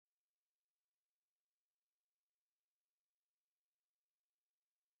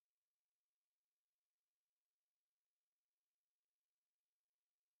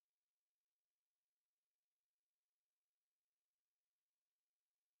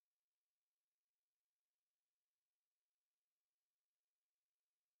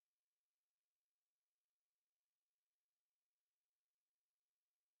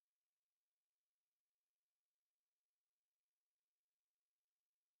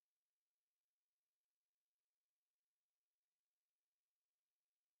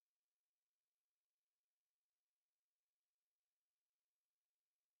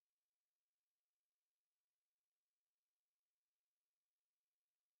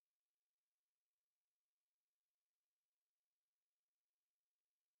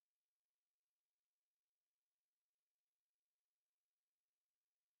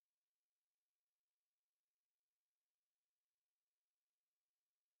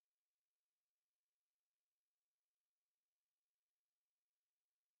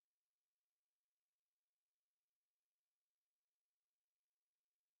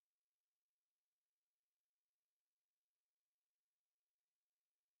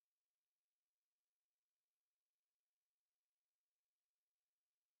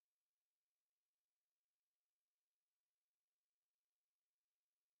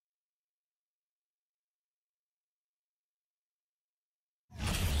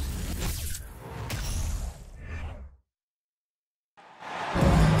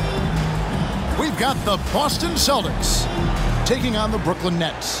got the Boston Celtics taking on the Brooklyn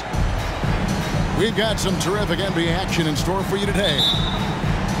Nets. We've got some terrific NBA action in store for you today.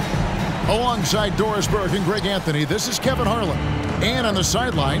 Alongside Doris Burke and Greg Anthony, this is Kevin Harlan. And on the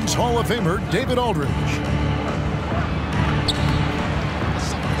sidelines, Hall of Famer David Aldridge.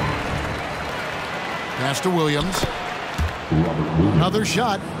 Pass to Williams. Another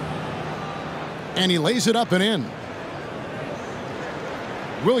shot. And he lays it up and in.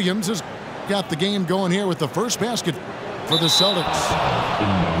 Williams has got the game going here with the first basket for the Celtics.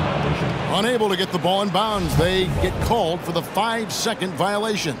 Unable to get the ball in bounds. They get called for the 5-second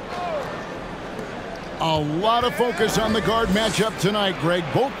violation. A lot of focus on the guard matchup tonight, Greg.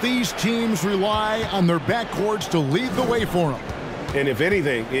 Both these teams rely on their backcourts to lead the way for them. And if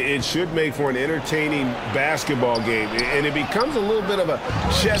anything, it should make for an entertaining basketball game. And it becomes a little bit of a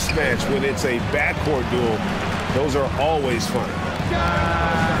chess match when it's a backcourt duel. Those are always fun.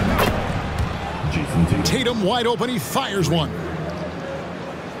 Tatum wide open. He fires one.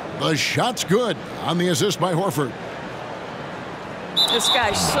 The shot's good on the assist by Horford. This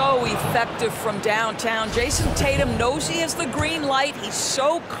guy's so effective from downtown. Jason Tatum knows he has the green light. He's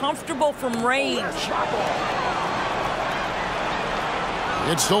so comfortable from range.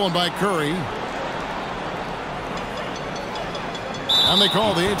 It's stolen by Curry. And they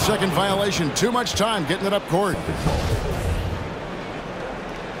call the 8-second violation. Too much time getting it up court.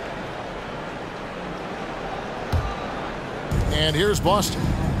 And here's Boston.